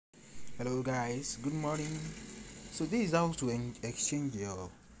Hello guys, good morning. So this is how to exchange your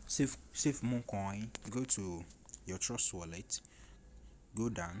SafeMoon coin. Go to your Trustwallet, go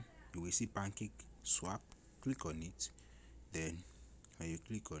down, you will see Pancakeswap. Click on it. Then when you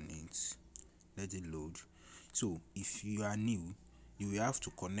click on it, let it load. So if you are new, you will have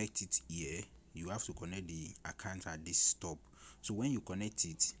to connect it here. You have to connect the account at this top. So when you connect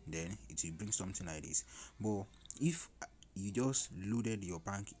it, then it will bring something like this. But if you just loaded your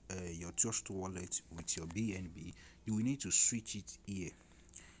Trust Wallet with your BNB, you will need to switch it here.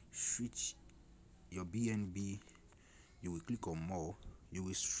 Switch your BNB. You will click on more. You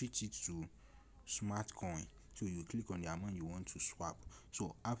will switch it to smart coin. So you click on the amount you want to swap.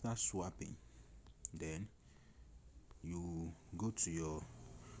 So after swapping, then you go to your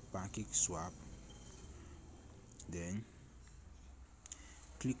Pancakeswap. Then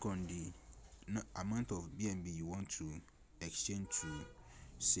click on the amount of BNB you want to exchange to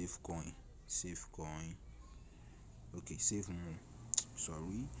save coin. Okay, SafeMoon.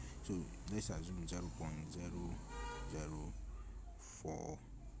 Sorry. So let's assume 0.004.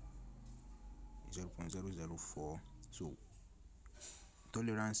 0.004. So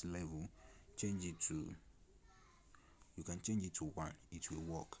tolerance level, change it to, you can change it to 1. It will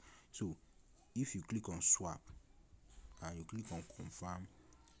work. So if you click on swap and you click on confirm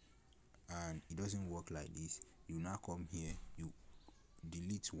and it doesn't work like this, you now come here, you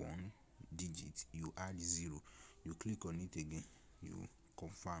delete 1 digit, you add 0, you click on it again, you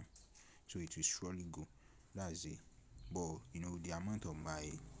confirm. So it will surely go. That's it. But the amount of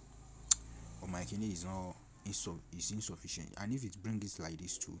my kidney is not is insufficient, and if it brings it like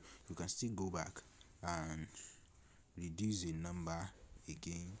this too, you can still go back and reduce the number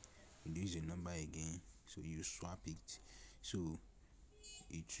again, so you swap it. So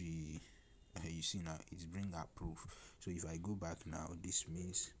it will, you see now it's bring approve. So if I go back now, this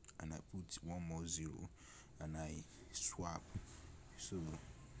means, and I put one more 0 and I swap. So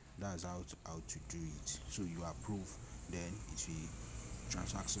that's how to do it. So you approve, then it will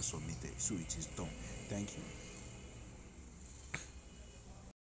transaction submitted. So it is done. Thank you.